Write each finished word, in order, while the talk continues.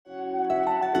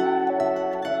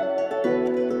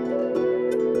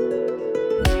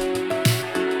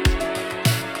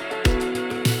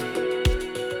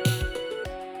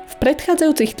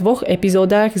predchádzajúcich 2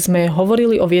 epizódach sme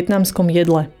hovorili o vietnamskom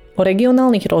jedle, o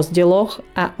regionálnych rozdieloch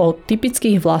a o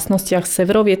typických vlastnostiach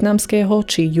severovietnamského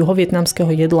či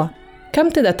juhovietnamského jedla. Kam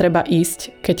teda treba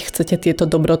ísť, keď chcete tieto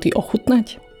dobroty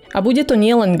ochutnať? A bude to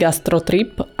nielen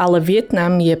gastrotrip, ale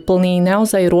Vietnam je plný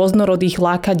naozaj rôznorodých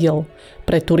lákadiel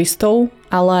pre turistov,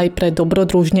 ale aj pre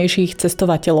dobrodružnejších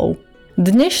cestovateľov.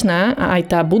 Dnešná a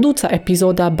aj tá budúca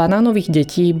epizóda Banánových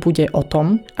detí bude o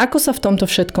tom, ako sa v tomto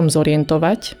všetkom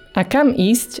zorientovať a kam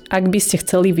ísť, ak by ste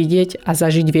chceli vidieť a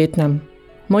zažiť Vietnam.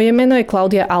 Moje meno je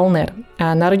Claudia Alner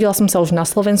a narodila som sa už na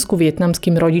Slovensku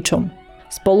vietnamským rodičom.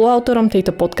 Spoluautorom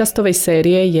tejto podcastovej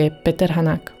série je Peter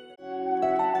Hanák.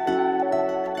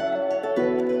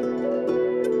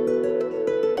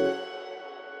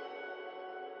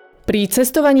 Pri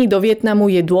cestovaní do Vietnamu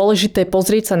je dôležité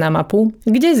pozrieť sa na mapu,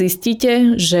 kde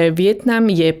zistíte, že Vietnam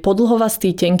je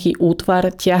podlhovastý tenký útvar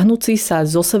tiahnúci sa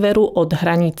zo severu od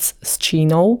hraníc s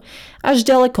Čínou až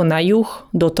ďaleko na juh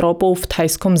do trópov v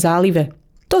Thajskom zálive.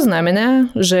 To znamená,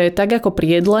 že tak ako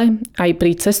pri jedle, aj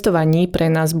pri cestovaní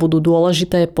pre nás budú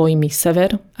dôležité pojmy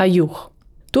sever a juh.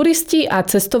 Turisti a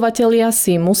cestovatelia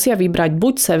si musia vybrať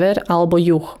buď sever alebo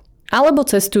juh, alebo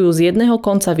cestujú z jedného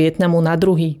konca Vietnamu na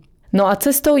druhý. No a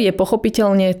cestou je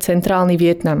pochopiteľne centrálny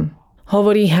Vietnam.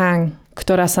 Hovorí Hang,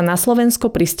 ktorá sa na Slovensko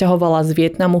prisťahovala z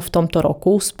Vietnamu v tomto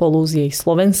roku spolu s jej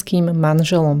slovenským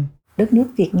manželom.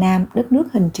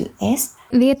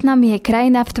 Vietnam je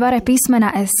krajina v tvare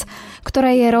písmena S,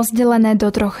 ktoré je rozdelené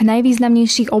do 3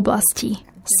 najvýznamnejších oblastí.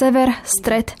 Sever,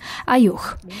 stred a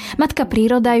juh. Matka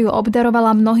príroda ju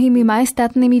obdarovala mnohými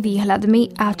majestátnymi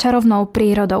výhľadmi a čarovnou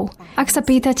prírodou. Ak sa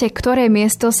pýtate, ktoré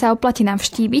miesto sa oplatí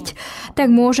navštíviť, tak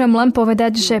môžem len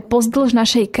povedať, že pozdĺž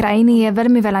našej krajiny je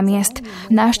veľmi veľa miest,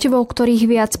 návštevou ktorých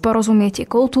viac porozumiete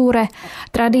kultúre,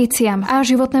 tradíciám a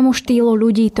životnému štýlu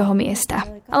ľudí toho miesta.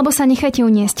 Alebo sa nechajte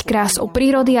uniesť krásou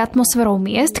prírody a atmosférou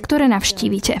miest, ktoré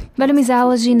navštívite. Veľmi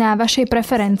záleží na vašej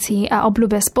preferencii a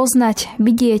obľúbe spoznať,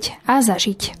 vidieť a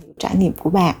zažiť.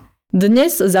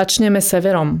 Dnes začneme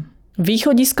severom.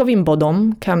 Východiskovým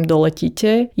bodom, kam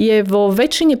doletíte, je vo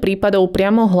väčšine prípadov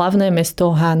priamo hlavné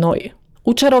mesto Hanoj.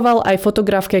 Učaroval aj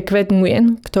fotografke Quet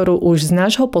Nguyen, ktorú už z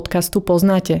nášho podcastu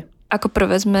poznáte. Ako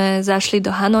prvé sme zašli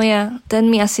do Hanoja.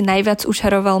 Ten mi asi najviac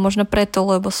učaroval, možno preto,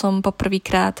 lebo som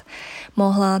poprvýkrát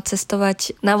mohla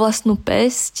cestovať na vlastnú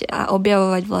päsť a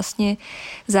objavovať vlastne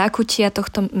zákutia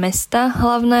tohto mesta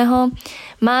hlavného.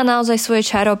 Má naozaj svoje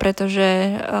čaro,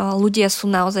 pretože ľudia sú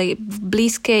naozaj v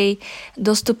blízkej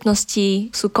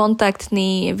dostupnosti, sú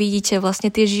kontaktní, vidíte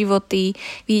vlastne tie životy,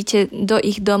 vidíte do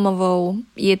ich domovov,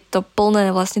 je to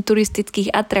plné vlastne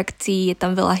turistických atrakcií, je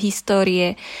tam veľa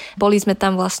histórie. Boli sme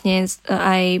tam vlastne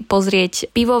aj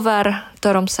pozrieť pivovar, v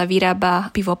ktorom sa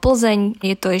vyrába pivo Plzeň.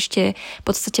 Je to ešte v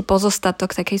podstate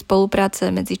pozostatok takej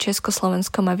spolupráce medzi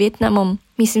Československom a Vietnamom.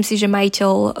 Myslím si, že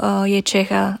majiteľ je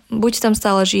Čech a buď tam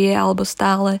stále žije, alebo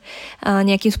stále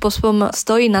nejakým spôsobom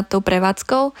stojí nad tou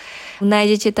prevádzkou.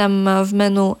 Nájdete tam v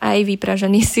menu aj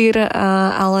vypražený syr,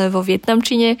 ale vo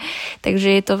vietnamčine,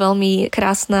 takže je to veľmi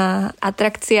krásna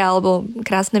atrakcia alebo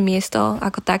krásne miesto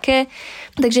ako také.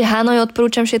 Takže Hanoj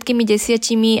odporúčam všetkými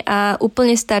 10 a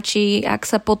úplne stačí, ak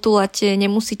sa potúlate,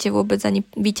 nemusíte vôbec ani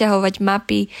vyťahovať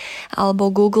mapy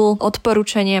alebo Google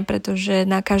odporúčania, pretože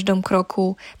na každom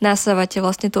kroku nasávate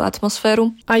vlastne tú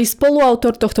atmosféru. Aj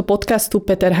spoluautor tohto podcastu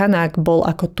Peter Hanák bol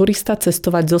ako turista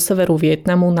cestovať zo severu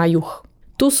Vietnamu na juh.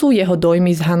 Tu sú jeho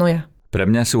dojmy z Hanoja. Pre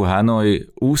mňa sú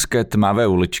Hanoj úzke tmavé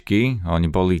uličky.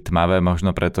 Oni boli tmavé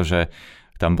možno preto, že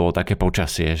tam bolo také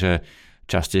počasie, že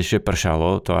častejšie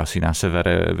pršalo, to asi na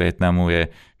severe Vietnamu je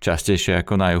častejšie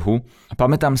ako na juhu. A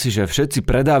pamätám si, že všetci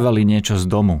predávali niečo z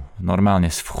domu. Normálne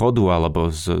z vchodu alebo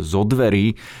zo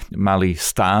dverí mali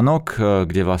stánok,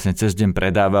 kde vlastne cez deň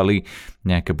predávali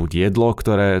nejaké buď jedlo,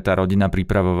 ktoré tá rodina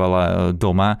pripravovala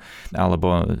doma,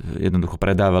 alebo jednoducho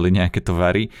predávali nejaké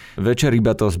tovary. Večer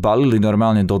iba to zbalili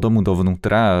normálne do domu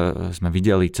dovnútra. Sme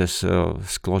videli cez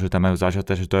sklo, že tam majú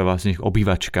zažaté, že to je vlastne ich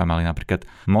obývačka. Mali napríklad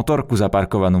motorku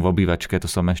zaparkovanú v obývačke, to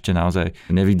som ešte naozaj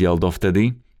nevidel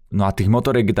dovtedy. No a tých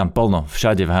motoriek je tam plno,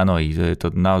 všade v Hanoji. Je to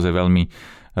naozaj veľmi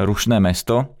rušné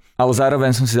mesto. Ale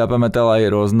zároveň som si zapamätal aj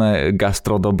rôzne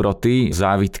gastrodobroty,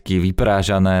 závitky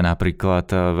vyprážané, napríklad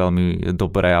veľmi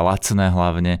dobré a lacné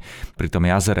hlavne pri tom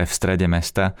jazere v strede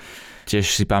mesta. Tiež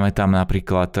si pamätám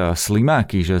napríklad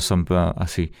slimáky, že som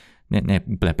asi nie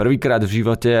úplne prvýkrát v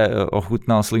živote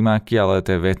ochutnal slimáky, ale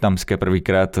to je vietnamské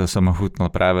prvýkrát som ochutnal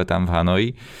práve tam v Hanoji.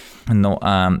 No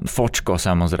a Fočko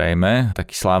samozrejme,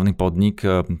 taký slávny podnik,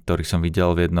 ktorý som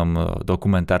videl v jednom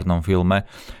dokumentárnom filme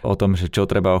o tom, že čo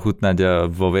treba ochutnať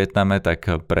vo Vietname, tak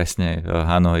presne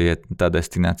Hanoj je tá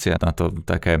destinácia na to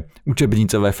také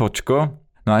učebnicové Fočko.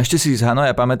 No a ešte si z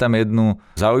Hanoja pamätám jednu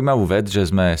zaujímavú vec, že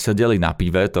sme sedeli na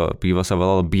pive, to pivo sa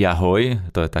volalo Hoi,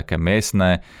 to je také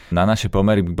miestne, na naše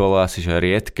pomery by bolo asi že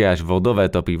riedke až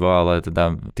vodové to pivo, ale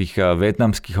teda v tých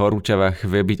vietnamských horúčavách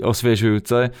vie byť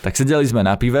osviežujúce. Tak sedeli sme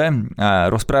na pive a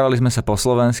rozprávali sme sa po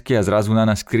slovensky a zrazu na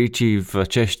nás kričí v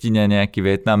češtine nejaký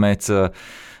Vietnamec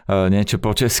niečo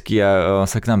po česky a on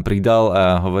sa k nám pridal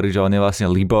a hovorí, že on je vlastne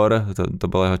Libor, to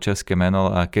bolo jeho české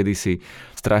meno a kedysi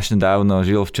strašne dávno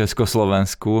žil v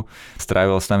Československu,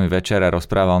 strávil s nami večer a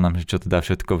rozprával nám, že čo teda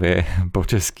všetko vie po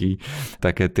česky.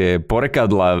 Také tie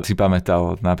porekadlá si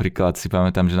pamätal, napríklad si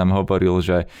pamätám, že nám hovoril,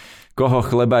 že koho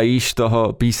chleba jíš,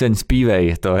 toho píseň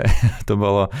spívej. To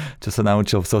bolo, čo sa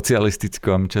naučil v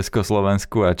socialistickom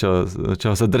Československu a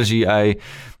čo sa drží aj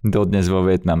dodnes vo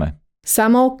Vietname.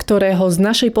 Samo, ktorého z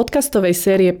našej podcastovej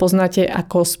série poznáte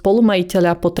ako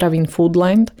spolumajiteľa potravín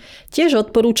Foodland, tiež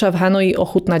odporúča v Hanoji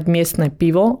ochutnať miestne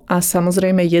pivo a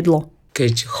samozrejme jedlo.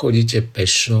 Keď chodíte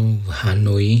pešo v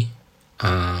Hanoji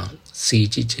a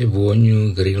cítite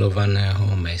vôňu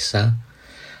grillovaného mäsa,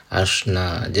 až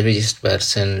na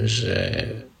 90%, že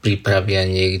pripravia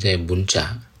niekde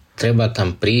bunča. Treba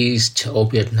tam prísť,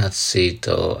 objednať si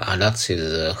to a dať si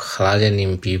s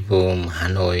chladeným pivom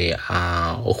Hanoj a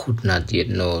ochutnať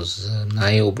jedno z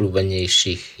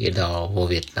najobľúbenejších jedál vo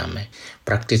Vietname.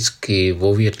 Prakticky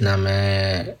vo Vietname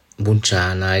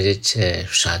bunča nájdete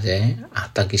všade a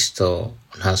takisto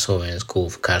na Slovensku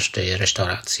v každej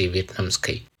reštaurácii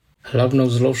vietnamskej. Hlavnou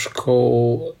zložkou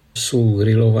sú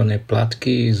grillované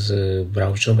platky z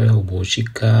bravčového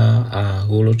bôčika a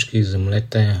hôločky z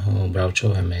mletého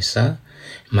bravčového mäsa,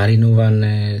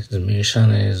 marinované,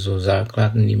 zmiešané so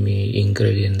základnými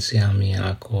ingredienciami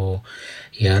ako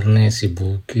jarné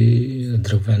cibulky,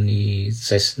 drvený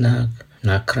cesnak,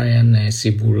 nakrájané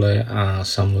cibule a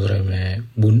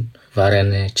samozrejme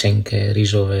varené čenké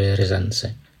ryžové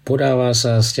rezance. Podáva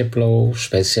sa s teplou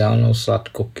špeciálnou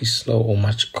sladko-kyslou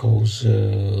omačkou z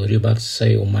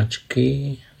rybacej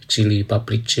omačky, čili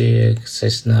papričiek,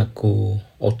 cesnaku,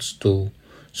 octu,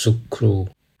 cukru.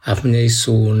 A v nej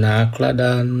sú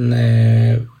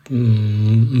nakladané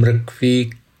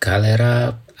mrkvy,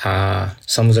 kalera a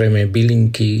samozrejme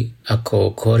bylinky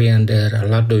ako koriander,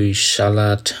 ľadový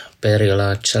šalát,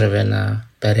 perila červená,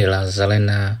 perila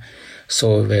zelená,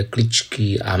 sojové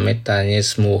kličky a meta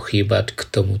nesmú chýbať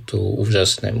k tomuto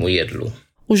úžasnému jedlu.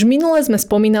 Už minule sme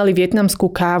spomínali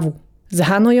vietnamskú kávu. S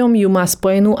Hanojom ju má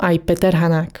spojenú aj Peter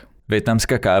Hanák.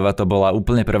 Vietnamská káva to bola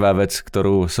úplne prvá vec,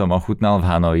 ktorú som ochutnal v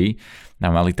Hanoji. A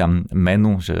mali tam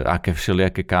menu, že aké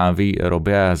všelijaké kávy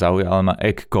robia a zaujala ma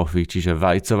egg coffee, čiže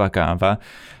vajcová káva.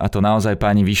 A to naozaj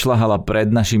pani vyšľahala pred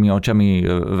našimi očami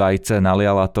vajce,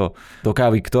 naliala to do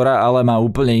kávy, ktorá ale má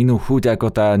úplne inú chuť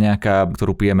ako tá nejaká,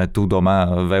 ktorú pijeme tu doma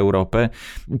v Európe.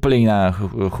 Úplne iná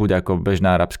chuť ako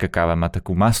bežná arabská káva. Má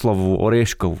takú maslovú,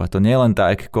 orieškovú. A to nie len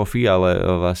tá egg coffee, ale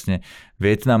vlastne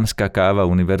vietnamská káva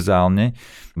univerzálne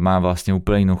má vlastne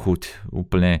úplne inú chuť.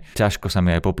 Úplne ťažko sa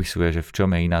mi aj popisuje, že v čom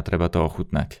je iná, treba to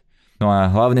ochutnať. No a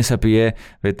hlavne sa pije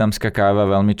vietnamská káva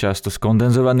veľmi často s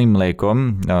kondenzovaným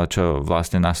mliekom, čo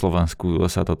vlastne na Slovensku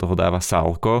sa do toho dáva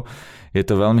sálko. Je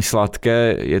to veľmi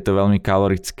sladké, je to veľmi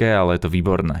kalorické, ale je to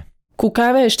výborné. Ku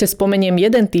káve ešte spomeniem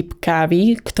jeden typ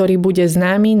kávy, ktorý bude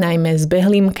známy najmä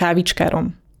zbehlým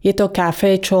kávičkarom. Je to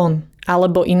café chon,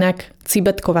 alebo inak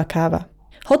cibetková káva.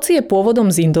 Hoci je pôvodom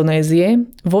z Indonézie,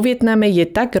 vo Vietname je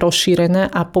tak rozšírená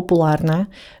a populárna,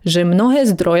 že mnohé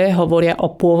zdroje hovoria o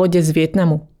pôvode z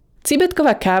Vietnamu.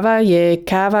 Cibetková káva je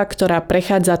káva, ktorá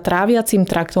prechádza tráviacim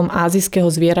traktom ázijského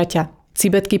zvieraťa,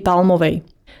 cibetky palmovej.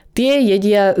 Tie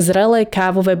jedia zrelé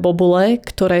kávové bobule,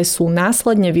 ktoré sú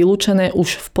následne vylúčené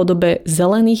už v podobe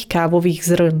zelených kávových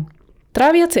zrn.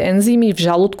 Tráviace enzymy v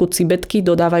žalúdku cibetky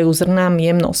dodávajú zrnám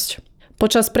jemnosť.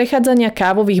 Počas prechádzania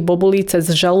kávových bobulí cez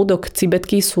žalúdok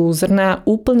cibetky sú zrná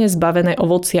úplne zbavené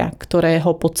ovocia, ktoré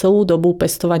ho po celú dobu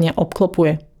pestovania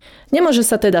obklopuje. Nemôže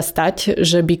sa teda stať,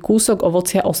 že by kúsok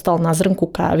ovocia ostal na zrnku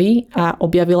kávy a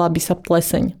objavila by sa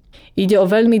pleseň. Ide o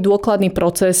veľmi dôkladný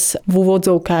proces v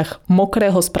úvodzovkách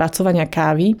mokrého spracovania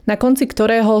kávy, na konci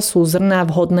ktorého sú zrná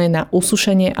vhodné na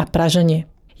usušenie a praženie.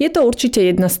 Je to určite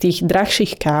jedna z tých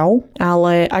drahších káv,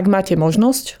 ale ak máte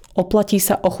možnosť, oplatí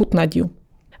sa ochutnať ju.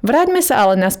 Vráťme sa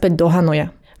ale naspäť do Hanoja.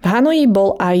 V Hanoji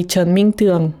bol aj Chen Minh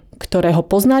Tiong, ktorého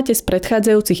poznáte z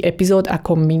predchádzajúcich epizód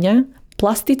ako Miňa,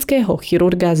 plastického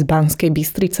chirurga z Banskej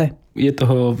Bystrice. Je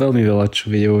toho veľmi veľa, čo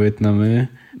vidie vo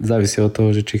Vietname. Závisí od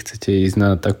toho, že či chcete ísť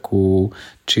na takú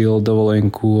chill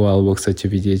dovolenku, alebo chcete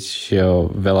vidieť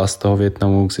veľa z toho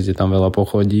Vietnamu, chcete tam veľa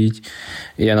pochodiť.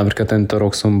 Ja napríklad tento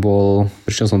rok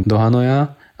prišiel som do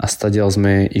Hanoja a stadiaľ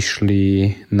sme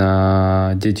išli na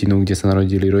dedinu, kde sa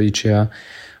narodili rodičia.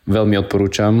 Veľmi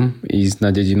odporúčam ísť na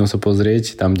dedinu sa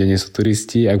pozrieť, tam, kde nie sú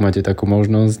turisti. Ak máte takú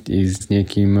možnosť ísť s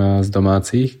niekým z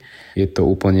domácich, je to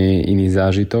úplne iný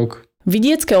zážitok.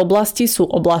 Vidiecké oblasti sú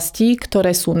oblasti,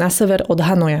 ktoré sú na sever od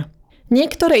Hanoja.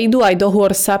 Niektoré idú aj do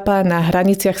hôr Sapa na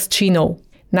hraniciach s Čínou.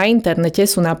 Na internete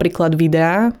sú napríklad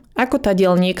videá, ako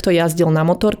tadiaľ niekto jazdil na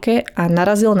motorke a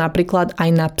narazil napríklad aj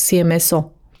na psie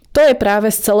mäso. To je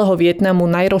práve z celého Vietnamu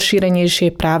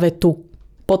najrozšírenejšie práve tu.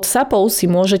 Pod Sapou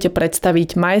si môžete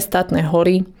predstaviť majestátne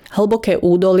hory, hlboké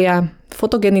údolia,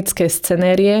 fotogenické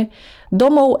scenérie,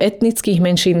 domov etnických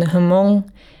menšín Hmong,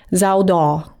 Giao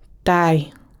Đỏ,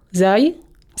 Thai, Zai,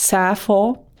 Sa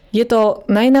Pho. Je to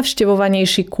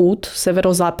najnavštevovanejší kút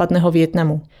severozápadného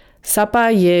Vietnamu. Sapa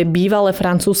je bývalé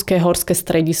francúzske horské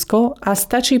stredisko a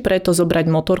stačí preto zobrať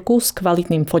motorku s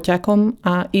kvalitným foťakom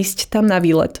a ísť tam na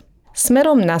výlet.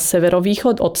 Smerom na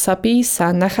severovýchod od Sapy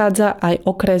sa nachádza aj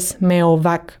okres Meo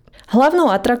Vác.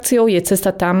 Hlavnou atrakciou je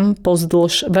cesta tam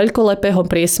pozdĺž veľkolepého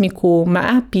priesmiku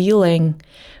Ma Pi Leng,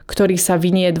 ktorý sa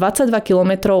vinie 22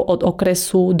 km od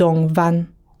okresu Dong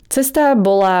Van. Cesta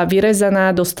bola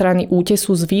vyrezaná do strany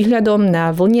útesu s výhľadom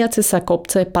na vlniace sa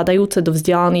kopce padajúce do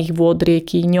vzdialených vôd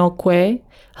rieky Ngo Que,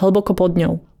 hlboko pod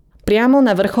ňou. Priamo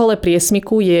na vrchole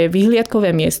priesmiku je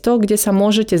vyhliadkové miesto, kde sa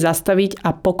môžete zastaviť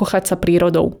a pokochať sa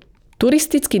prírodou.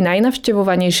 Turisticky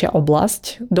najnavštevovanejšia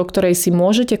oblasť, do ktorej si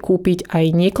môžete kúpiť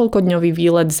aj niekoľkodňový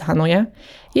výlet z Hanoja,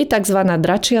 je tzv.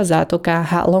 Dračia zátoka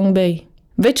Ha Long Bay.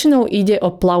 Väčšinou ide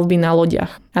o plavby na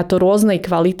lodiach, a to rôznej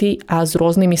kvality a s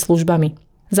rôznymi službami.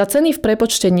 Za ceny v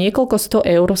prepočte niekoľko 100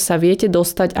 eur sa viete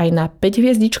dostať aj na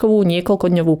 5-hviezdičkovú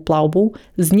niekoľkodňovú plavbu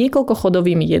s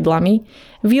niekoľkochodovými jedlami,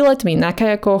 výletmi na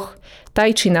kajakoch,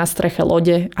 tajči na streche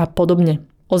lode a podobne.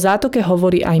 O zátoke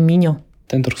hovorí aj Miňo.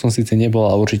 Tento rok som síce nebol,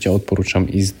 ale určite odporúčam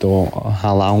ísť do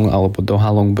Halong alebo do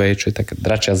Ha Long Bay, čo je taká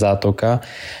dračia zátoka,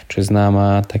 čo je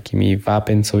známa takými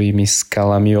vápencovými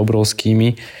skalami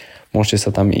obrovskými. Môžete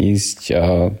sa tam ísť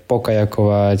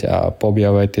pokajakovať a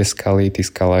poobjavovať tie skaly.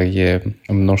 Tých skalách je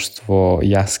množstvo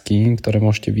jaskýň, ktoré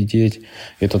môžete vidieť.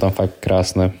 Je to tam fakt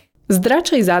krásne. Z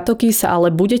dračej zátoky sa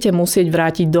ale budete musieť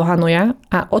vrátiť do Hanoja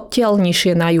a odtiaľ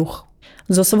nižšie na juh.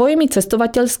 So svojimi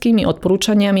cestovateľskými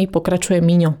odporúčaniami pokračuje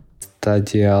Miňo.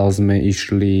 Tadiaľ sme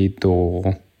išli do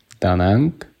Da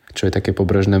Nang, čo je také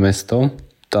pobrežné mesto.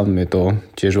 Tam je to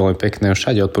tiež veľmi pekné.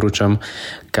 Všade odporúčam,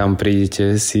 kam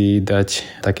prídete si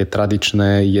dať také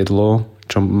tradičné jedlo,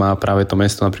 čo má práve to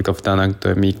mesto, napríklad v Da Nang,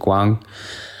 to je Mi Quang.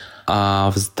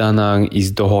 A v Da Nang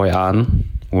ísť do Hoi An,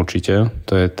 určite.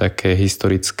 To je také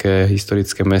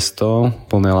historické mesto,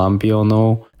 plné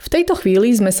lampiónov. V tejto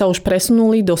chvíli sme sa už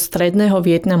presunuli do stredného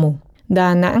Vietnamu.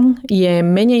 Da Nang je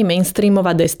menej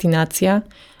mainstreamová destinácia,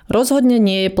 rozhodne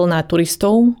nie je plná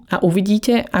turistov a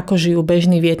uvidíte, ako žijú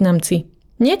bežní Vietnamci.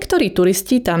 Niektorí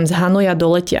turisti tam z Hanoja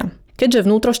doletia, keďže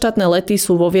vnútroštátne lety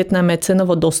sú vo Vietname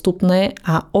cenovo dostupné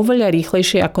a oveľa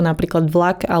rýchlejšie ako napríklad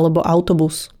vlak alebo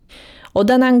autobus. O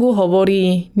Da Nangu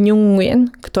hovorí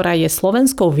Nguyen, ktorá je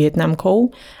slovenskou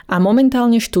Vietnamkou a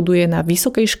momentálne študuje na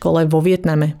vysokej škole vo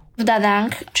Vietname. V Da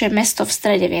Nang, čo je mesto v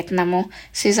strede Vietnamu,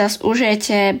 si zas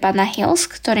užijete Bana Hills,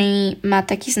 ktorý má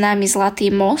taký známy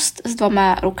zlatý most s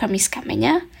 2 rukami z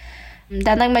kameňa.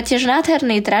 Da Nang má tiež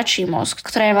nádherný dračí most,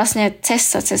 ktorý je vlastne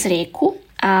cesta cez rieku.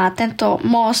 A tento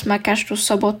most má každú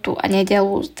sobotu a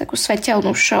nedeľu takú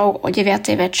svetelnú show o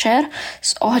 9:00 večer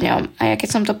s ohňom. A ja keď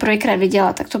som to prvýkrát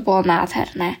videla, tak to bolo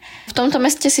nádherné. V tomto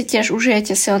meste si tiež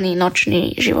užijete silný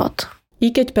nočný život. I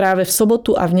keď práve v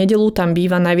sobotu a v nedeľu tam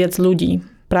býva najviac ľudí.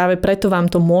 Práve preto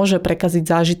vám to môže prekaziť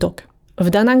zážitok. V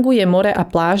Da Nangu je more a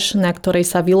pláž, na ktorej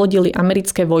sa vylodili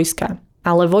americké vojska.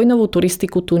 Ale vojnovú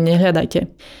turistiku tu nehľadajte.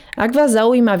 Ak vás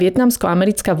zaujíma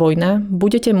vietnamsko-americká vojna,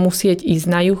 budete musieť ísť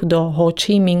na juh do Ho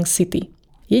Chi Minh City.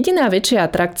 Jediná väčšia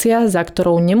atrakcia, za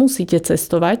ktorou nemusíte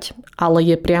cestovať, ale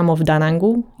je priamo v Da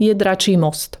Nangu, je dračí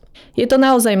most. Je to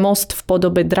naozaj most v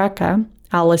podobe draka,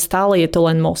 ale stále je to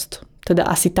len most. Teda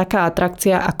asi taká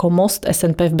atrakcia ako most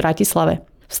SNP v Bratislave.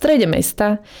 V strede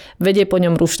mesta vedie po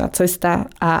ňom rušná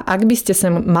cesta a ak by ste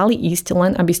sem mali ísť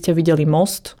len, aby ste videli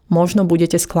most, možno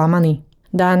budete sklamaní.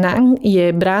 Da Nang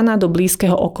je brána do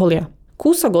blízkeho okolia.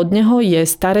 Kúsok od neho je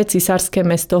staré cisárske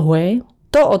mesto Hue.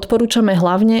 To odporúčame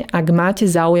hlavne, ak máte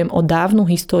záujem o dávnu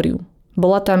históriu.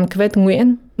 Bola tam Kvet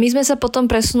Nguyen, My sme sa potom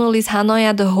presunuli z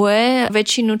Hanoja do Hue.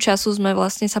 Väčšinu času sme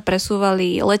vlastne sa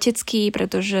presúvali letecky,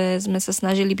 pretože sme sa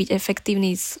snažili byť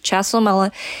efektívni s časom,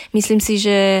 ale myslím si,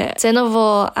 že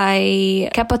cenovo aj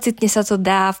kapacitne sa to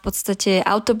dá v podstate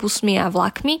autobusmi a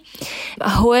vlakmi.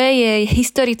 Hue je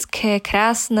historické,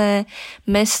 krásne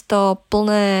mesto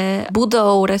plné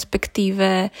budov,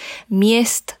 respektíve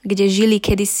miest, kde žili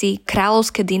kedysi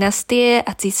kráľovské dynastie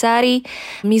a cisári.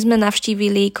 My sme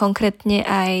navštívili konkrétne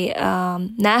aj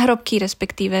náhrobky,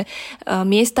 respektíve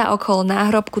miesta okolo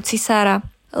náhrobku cisára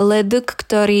Ledk,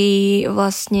 ktorý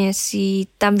vlastne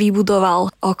si tam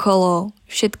vybudoval okolo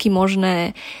všetky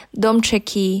možné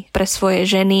domčeky pre svoje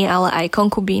ženy, ale aj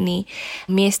konkubíny,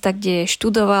 miesta, kde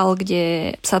študoval,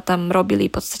 kde sa tam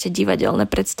robili v podstate divadelné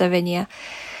predstavenia.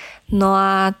 No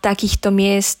a takýchto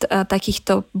miest,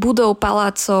 takýchto budov,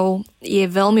 palácov je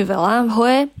veľmi veľa v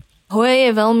Hue. Hue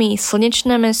je veľmi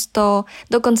slnečné mesto,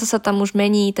 dokonca sa tam už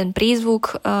mení ten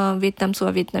prízvuk Vietnamcov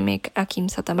a Vietnamiek,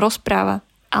 akým sa tam rozpráva.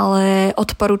 Ale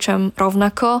odporúčam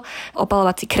rovnako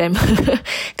opalovací krém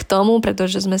k tomu,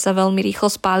 pretože sme sa veľmi rýchlo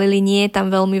spálili. Nie je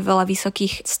tam veľmi veľa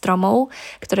vysokých stromov,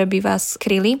 ktoré by vás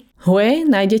kryli. Hue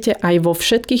nájdete aj vo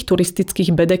všetkých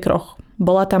turistických bedekroch.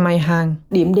 Bola tam aj hang.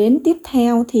 Điểm đến tiếp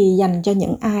theo thì dành cho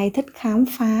những ai thích khám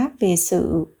phá về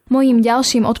sự. Mojím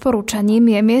ďalším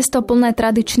odporúčaním je miesto plné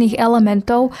tradičných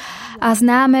elementov a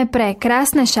známe pre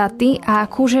krásne šaty a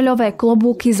kúžeľové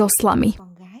klobúky so slami.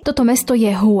 Toto mesto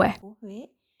je Hue.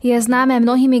 Je známe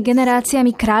mnohými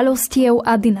generáciami kráľovstiev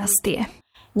a dynastie.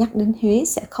 Nhắc đến Huế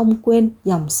sẽ không quên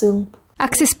dòng sương.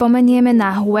 Ak si spomenieme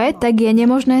na Hue, tak je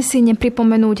nemožné si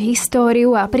nepripomenúť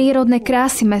históriu a prírodné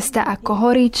krásy mesta ako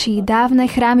hory či dávne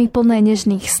chrámy plné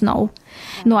nežných snov.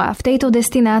 No a v tejto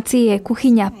destinácii je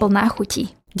kuchyňa plná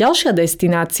chutí. Ďalšia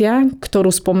destinácia, ktorú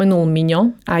spomenul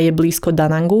Miňo a je blízko Da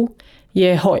Nangu,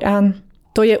 je Hoi An.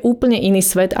 To je úplne iný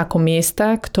svet ako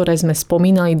miesta, ktoré sme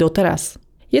spomínali doteraz.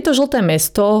 Je to žlté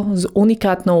mesto s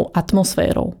unikátnou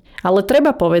atmosférou. Ale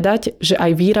treba povedať, že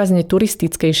aj výrazne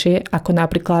turistickejšie ako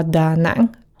napríklad Da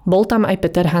Nang. Bol tam aj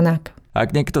Peter Hanák.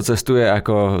 Ak niekto cestuje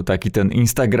ako taký ten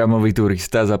instagramový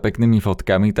turista za peknými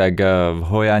fotkami, tak v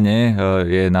Hoi Ane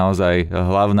je naozaj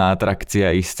hlavná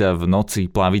atrakcia ísť v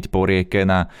noci plaviť po rieke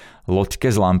na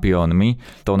loďke s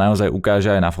lampiónmi. To naozaj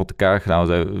ukáže aj na fotkách,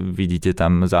 naozaj vidíte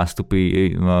tam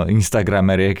zástupy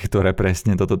instagrameriek, ktoré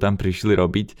presne toto tam prišli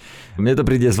robiť. Mne to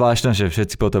príde zvláštne, že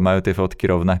všetci potom majú tie fotky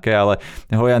rovnaké, ale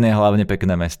Hoi An je hlavne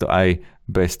pekné mesto, aj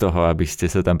bez toho, aby ste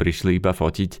sa tam prišli iba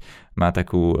fotiť. Má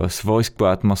takú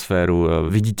svojskú atmosféru.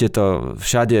 Vidíte to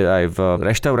všade, aj v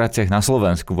reštauráciách na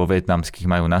Slovensku, vo vietnamských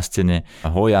majú na stene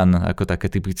Hoi An ako také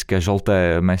typické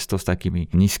žlté mesto s takými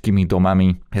nízkymi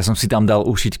domami. Ja som si tam dal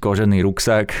ušiť kožený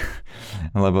ruksak,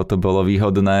 lebo to bolo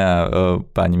výhodné a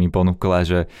pani mi ponúkla,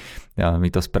 že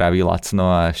mi to spraví lacno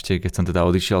a ešte keď som teda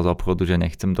odišiel z obchodu, že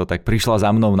nechcem to, tak prišla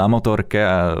za mnou na motorke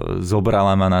a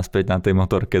zobrala ma naspäť na tej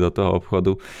motorke do toho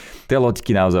obchodu. Tie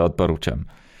loďky naozaj odporúčam.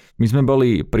 My sme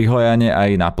boli pri Hoi Ane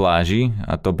aj na pláži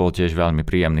a to bol tiež veľmi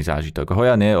príjemný zážitok. Hoi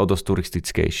An je o dosť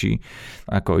turistickejší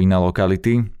ako iné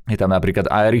lokality. Je tam napríklad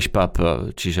Irish pub,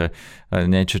 čiže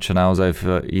niečo, čo naozaj v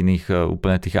iných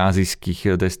úplne tých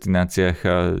azijských destináciách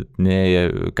nie je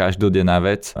každodenná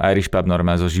vec. Irish pub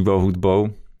normálne so živou hudbou.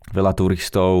 Veľa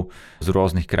turistov z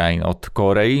rôznych krajín, od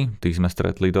Kórey, tých sme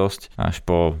stretli dosť, až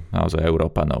po naozaj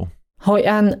Európanov. Hoi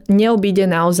An neobíde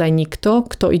naozaj nikto,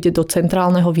 kto ide do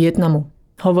centrálneho Vietnamu.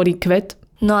 Hovorí Kvet.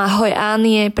 No a Hoi An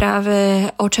je práve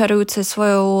očarujúce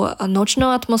svojou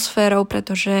nočnou atmosférou,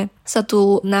 pretože sa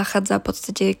tu nachádza v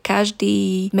podstate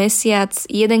každý mesiac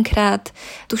jedenkrát,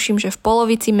 tuším, že v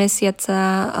polovici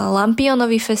mesiaca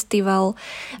lampiónový festival,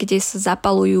 kde sa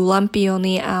zapalujú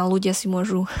lampióny a ľudia si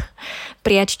môžu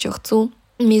prijať, čo chcú.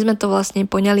 My sme to vlastne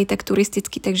poňali tak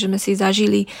turisticky, takže sme si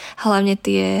zažili hlavne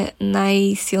tie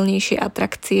najsilnejšie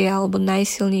atrakcie alebo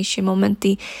najsilnejšie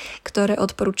momenty, ktoré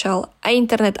odporúčal aj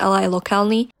internet, ale aj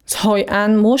lokálny. Z Hoi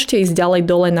An môžete ísť ďalej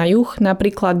dole na juh,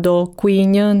 napríklad do Hoi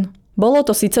An. Bolo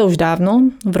to síce už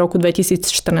dávno, v roku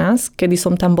 2014, kedy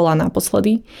som tam bola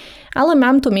naposledy, ale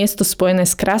mám to miesto spojené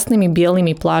s krásnymi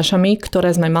bielými plážami,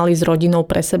 ktoré sme mali s rodinou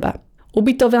pre seba.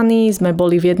 Ubytovaní sme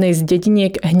boli v jednej z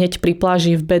dediniek hneď pri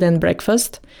pláži v Bed and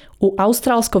Breakfast u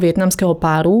austrálsko-vietnamského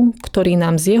páru, ktorý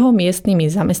nám s jeho miestnymi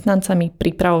zamestnancami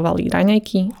pripravovali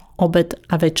raňajky, obed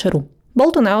a večeru.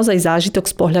 Bol to naozaj zážitok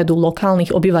z pohľadu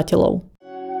lokálnych obyvateľov.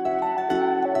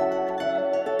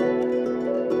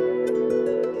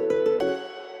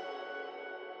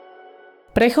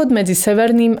 Prechod medzi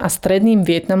severným a stredným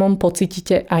Vietnamom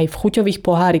pocítite aj v chuťových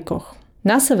pohárikoch.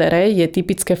 Na severe je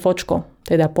typické fočko,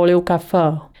 teda polievka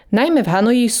pho. Najmä v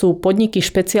Hanoji sú podniky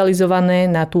špecializované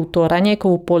na túto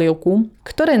raňajkovú polievku,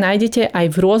 ktoré nájdete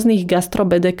aj v rôznych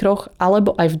gastrobedekroch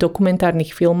alebo aj v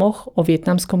dokumentárnych filmoch o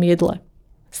vietnamskom jedle.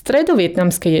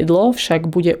 Stredovietnamské jedlo však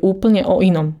bude úplne o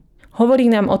inom. Hovorí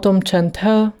nám o tom Chen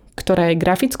Tho, ktorá je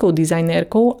grafickou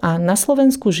dizajnérkou a na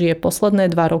Slovensku žije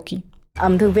posledné 2 roky.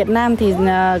 Ẩm thực Việt Nam thì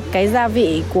cái gia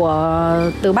vị của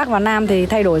từ Bắc vào Nam thì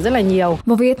thay đổi rất là nhiều.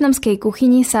 Vo vietnamskej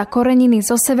kuchyni sa koreniny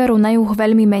zo severu na juh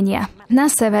veľmi menia.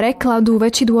 Na severe kladú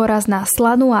väčší dôraz na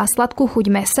slanú a sladkú chuť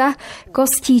mesa,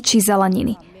 kostí či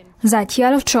zeleniny.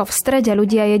 Zatiaľ, čo v strede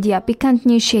ľudia jedia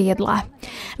pikantnejšie jedlá.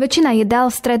 Väčšina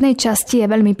jedál v strednej časti je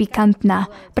veľmi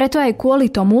pikantná, preto aj kvôli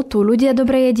tomu tu ľudia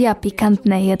dobre jedia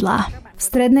pikantné jedlá. V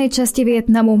strednej časti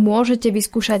Vietnamu môžete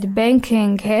vyskúšať Bang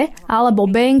Keng He alebo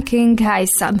Bang Keng Hai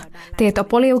San. Tieto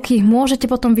polievky môžete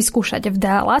potom vyskúšať v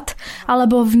Dalat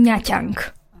alebo v Nha Trang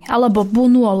alebo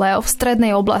Bun Nuo Leo v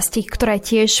strednej oblasti, ktorá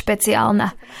je tiež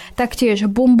špeciálna. Taktiež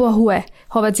Bun Bo Hue,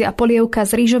 hovedzia polievka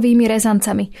s rýžovými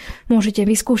rezancami. Môžete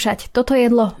vyskúšať toto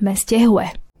jedlo v meste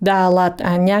Hue. Dalat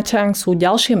a Nha Trang sú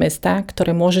ďalšie mestá,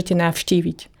 ktoré môžete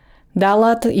navštíviť.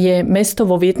 Dalat je mesto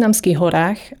vo vietnamských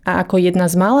horách a ako jedna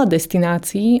z mála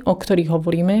destinácií, o ktorých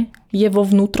hovoríme, je vo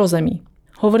vnútrozemí.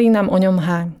 Hovorí nám o ňom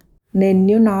Hang. Nên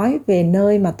nếu nói về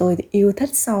nơi mà tôi yêu thích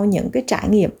sau những cái trải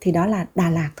nghiệm thì đó là Đà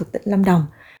Lạt thuộc tỉnh Lâm Đồng.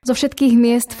 Zo všetkých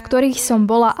miest, v ktorých som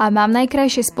bola a mám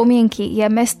najkrajšie spomienky, je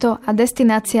mesto a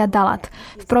destinácia Dalat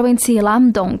v provincii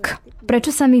Lam Dong. Prečo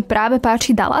sa mi práve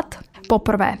páči Dalat?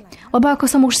 Poprvé, lebo ako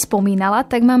som už spomínala,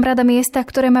 tak mám rada miesta,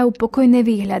 ktoré majú pokojné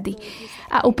výhľady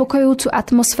a upokojujúcu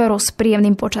atmosféru s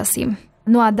príjemným počasím.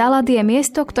 No a Dalat je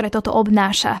miesto, ktoré toto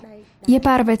obnáša. Je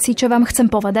pár vecí, čo vám chcem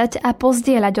povedať a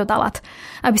pozdieľať o Dalat,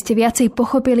 aby ste viacej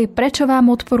pochopili, prečo vám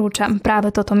odporúčam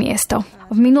práve toto miesto.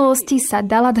 V minulosti sa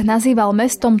Dalat nazýval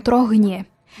mestom 3 nie.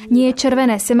 Nie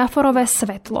červené semaforové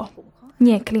svetlo,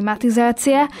 nie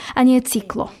klimatizácia a nie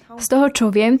cyklo. Z toho, čo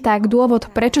viem, tak dôvod,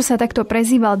 prečo sa takto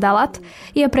prezýval Dalat,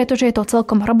 je preto, že je to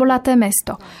celkom hrobolaté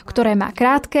mesto, ktoré má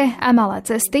krátke a malé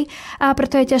cesty a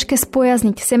preto je ťažké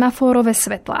spojazniť semafórové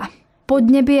svetlá.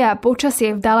 Podnebie a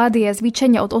počasie v Dalat je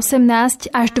zvyčajne od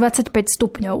 18 až 25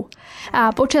 stupňov.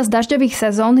 A počas dažďových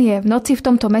sezón je v noci v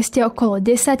tomto meste okolo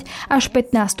 10 až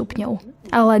 15 stupňov.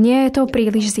 Ale nie je to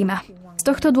príliš zima. Z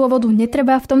tohto dôvodu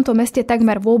netreba v tomto meste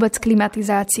takmer vôbec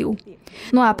klimatizáciu.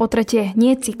 No a po tretie,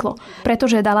 nie cyklo,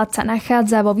 pretože Dalat sa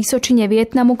nachádza vo vysočine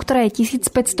Vietnamu, ktorá je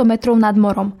 1500 metrov nad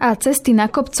morom. A cesty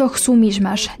na kopcoch sú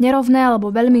myšmaš, nerovné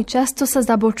alebo veľmi často sa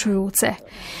zabočujúce.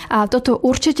 A toto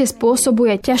určite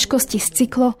spôsobuje ťažkosti z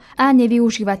cyklo a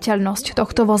nevyužívateľnosť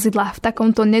tohto vozidla v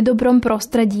takomto nedobrom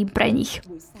prostredí pre nich.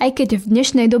 Aj keď v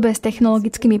dnešnej dobe s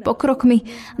technologickými pokrokmi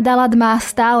Dalat má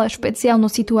stále špeciálnu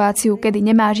situáciu, kedy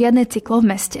nemá žiadne cyklo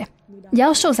v meste.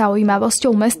 Ďalšou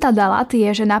zaujímavosťou mesta Dalat je,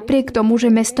 že napriek tomu,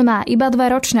 že mesto má iba 2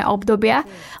 ročné obdobia,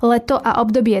 leto a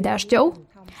obdobie dažďov,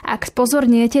 ak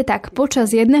spozorniete, tak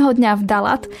počas jedného dňa v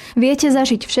Dalat viete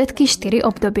zažiť všetky 4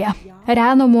 obdobia.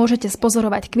 Ráno môžete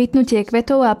spozorovať kvitnutie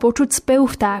kvetov a počuť spev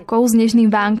vtákov s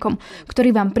nežným vánkom,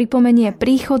 ktorý vám pripomenie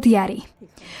príchod jary.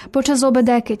 Počas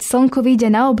obeda, keď slnko vyjde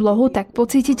na oblohu, tak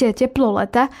pocítite teplo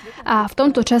leta a v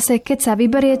tomto čase, keď sa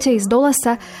vyberiete ísť do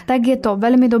lesa, tak je to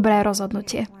veľmi dobré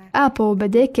rozhodnutie. A po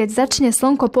obede, keď začne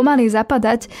slnko pomaly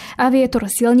zapadať a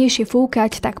vietor silnejšie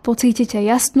fúkať, tak pocítite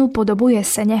jasnú podobu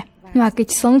jesene. No a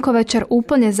keď slnko večer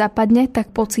úplne zapadne,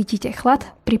 tak pocítite chlad,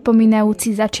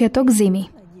 pripomínajúci začiatok zimy.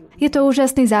 Je to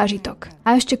úžasný zážitok.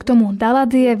 A ešte k tomu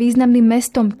Dalat je významným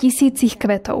mestom tisícich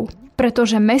kvetov.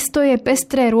 Pretože mesto je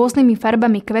pestré rôznymi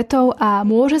farbami kvetov a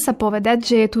môže sa povedať,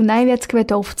 že je tu najviac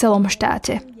kvetov v celom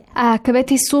štáte. A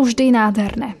kvety sú vždy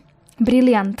nádherné,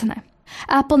 briliantné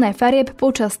a plné farieb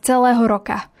počas celého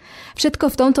roka.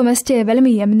 Všetko v tomto meste je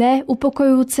veľmi jemné,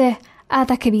 upokojujúce a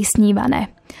také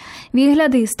vysnívané.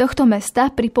 Výhľady z tohto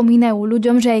mesta pripomínajú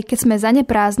ľuďom, že aj keď sme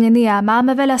zaneprázdnení a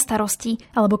máme veľa starostí,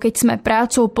 alebo keď sme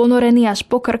prácou ponorení až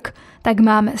po krk, tak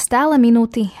máme stále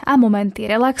minúty a momenty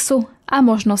relaxu a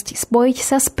možnosti spojiť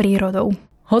sa s prírodou.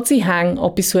 Hoci Hang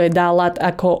opisuje Dalat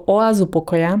ako oázu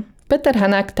pokoja, Peter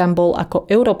Hanák tam bol ako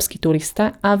európsky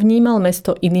turista a vnímal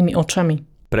mesto inými očami.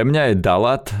 Pre mňa je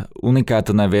Dalat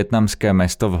unikátne vietnamské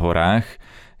mesto v horách.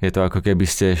 Je to ako keby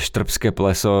ste štrbské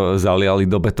pleso zaliali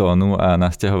do betónu a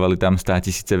nasťahovali tam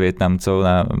 100 000 Vietnamcov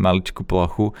na maličkú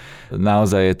plochu.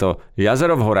 Naozaj je to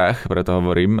jazero v horách, preto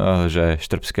hovorím, že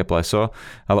štrbské pleso,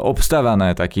 ale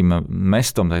obstávané takým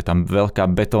mestom, je tam veľká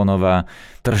betónová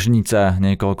tržnica,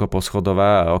 niekoľko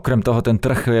poschodová. A okrem toho ten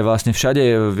trh je vlastne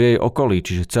všade v jej okolí,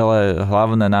 čiže celé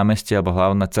hlavné námestie alebo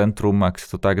hlavné centrum, ak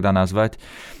sa to tak dá nazvať,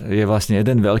 je vlastne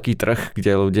jeden veľký trh,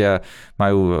 kde ľudia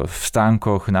majú v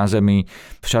stánkoch na zemi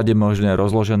všade možné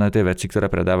rozložené tie veci, ktoré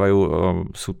predávajú.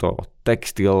 Sú to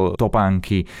textil,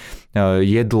 topánky,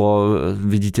 jedlo.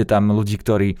 Vidíte tam ľudí,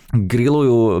 ktorí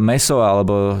grillujú mäso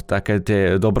alebo také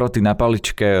tie dobroty na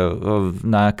paličke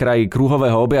na kraji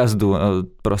kruhového objazdu.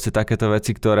 Proste takéto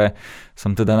veci, ktoré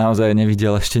som teda naozaj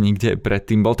nevidel ešte nikde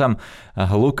predtým. Bol tam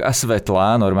hluk a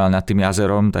svetla, normálne nad tým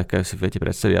jazerom, také si viete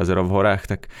predstaviť jazero v horách,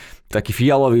 tak taký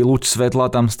fialový lúč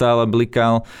svetla tam stále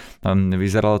blikal.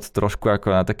 Vyzeralo to trošku ako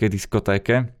na takej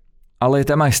diskotéke. Ale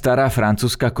je tam aj stará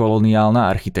francúzska koloniálna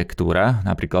architektúra.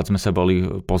 Napríklad sme sa boli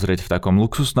pozrieť v takom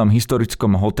luxusnom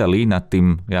historickom hoteli nad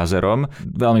tým jazerom.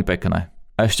 Veľmi pekné.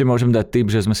 A ešte môžem dať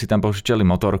tip, že sme si tam požičali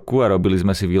motorku a robili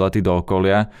sme si výlety do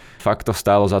okolia. Fakt to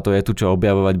stálo za to, je tu čo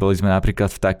objavovať. Boli sme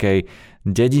napríklad v takej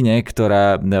dedine,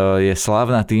 ktorá je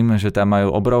slávna tým, že tam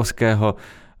majú obrovského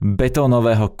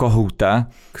betónového kohúta,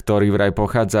 ktorý vraj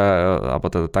pochádza, alebo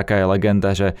taká je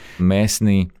legenda, že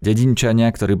miestni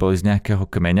dedinčania, ktorí boli z nejakého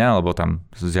kmeňa, alebo tam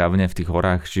zjavne v tých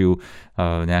horách žijú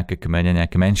nejaké kmene,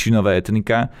 nejaké menšinové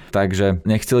etnika, takže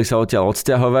nechceli sa odtiaľ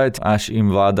odsťahovať, až im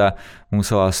vláda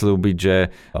musela slúbiť, že,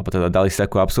 alebo teda dali si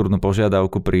takú absurdnú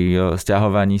požiadavku pri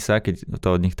sťahovaní sa, keď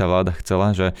to od nich tá vláda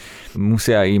chcela, že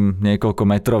musia im niekoľko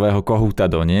metrového kohúta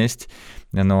doniesť.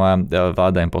 No a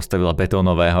vláda im postavila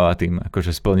betónového a tým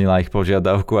akože splnila ich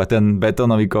požiadavku a ten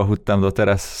betónový kohút tam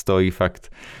doteraz stojí fakt.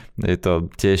 Je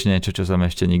to tiež niečo, čo som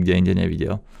ešte nikde inde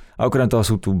nevidel. A okrem toho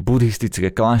sú tu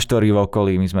buddhistické kláštory v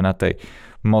okolí. My sme na tej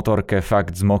motorke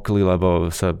fakt zmokli,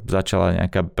 lebo sa začala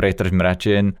nejaká pretrž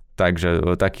mračien,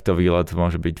 takže takýto výlet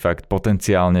môže byť fakt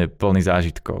potenciálne plný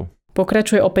zážitkov.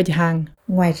 Pokračuje opäť Han.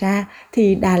 Ngoài ra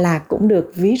thì Đà Lạt cũng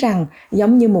được ví rằng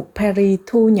giống như một Paris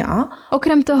thu nhỏ.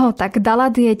 Okrem toho, tak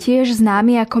Dalat je tiež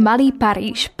známy ako Malý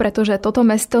Paríž, pretože toto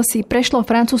mesto si prešlo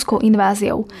francúzskou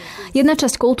inváziou. Jedna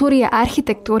časť kultúry a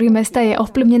architektúry mesta je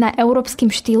ovplyvnená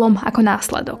európskym štýlom ako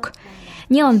následok.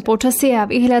 Nielen počasie a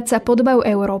výhľad sa podobajú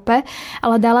Európe,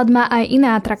 ale Dalat má aj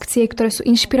iné atrakcie, ktoré sú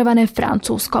inšpirované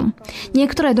Francúzskom.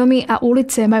 Niektoré domy a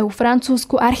ulice majú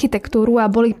francúzsku architektúru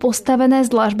a boli postavené s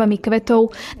dlažbami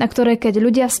kvetov, na ktoré keď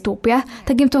ľudia vstúpia,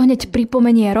 tak im to hneď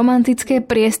pripomenie romantické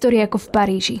priestory ako v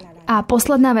Paríži. A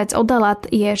posledná vec o Dalat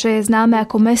je, že je známe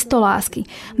ako mesto lásky,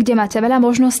 kde máte veľa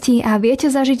možností a viete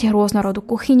zažiť rôznorodú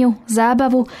kuchyňu,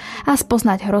 zábavu a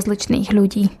spoznať rozličných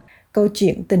ľudí. Câu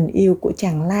chuyện tình yêu của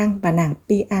chàng Lang và nàng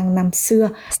Mi Quang năm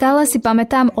xưa. Stále si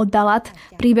pamätám o Dalat,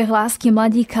 príbeh lásky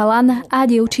mladíka Lan a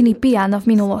dievčiny Pian v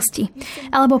minulosti.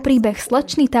 Alebo príbeh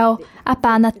slečny Tao a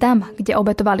pána Tam, kde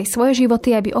obetovali svoje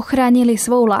životy, aby ochránili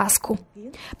svoju lásku.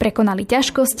 Prekonali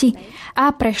ťažkosti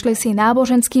a prešli si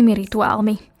náboženskými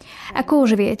rituálmi. Ako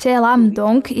už viete, Lam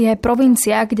Dong je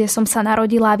provincia, kde som sa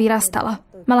narodila a vyrastala.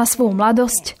 Mala svoju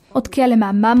mladosť, odkiaľ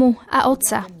mám mamu a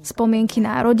otca, spomienky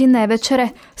na rodinné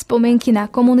večere, spomienky na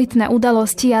komunitné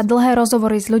udalosti a dlhé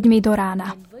rozhovory s ľuďmi do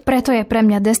rána. Preto je pre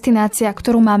mňa destinácia,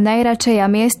 ktorú mám najradšej a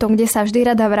miesto, kde sa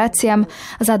vždy rada vraciam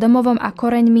za domovom a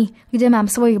koreňmi, kde mám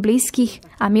svojich blízkych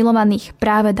a milovaných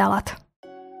práve Dalat.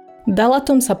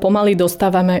 Dalatom sa pomaly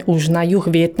dostávame už na juh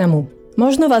Vietnamu.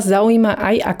 Možno vás zaujíma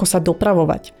aj ako sa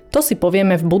dopravovať. To si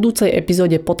povieme v budúcej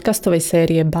epizóde podcastovej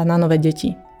série Banánové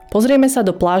deti. Pozrieme sa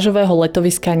do plážového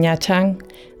letoviska Nha Trang,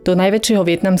 do najväčšieho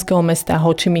vietnamského mesta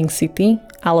Ho Chi Minh City,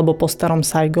 alebo po starom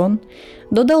Saigon,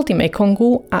 do delty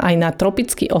Mekongu a aj na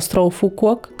tropický ostrov Phu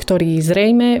Quoc, ktorý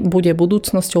zrejme bude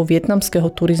budúcnosťou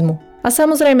vietnamského turizmu. A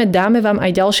samozrejme dáme vám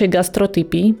aj ďalšie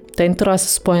gastrotipy, tentoraz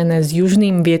spojené s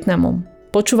južným Vietnamom.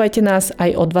 Počúvajte nás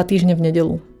aj o 2 týždne v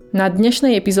nedeľu. Na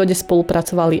dnešnej epizóde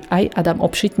spolupracovali aj Adam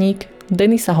Obšitník,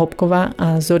 Denisa Hopková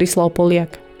a Zorislav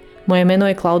Poliak. Moje meno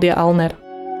je Claudia Alner.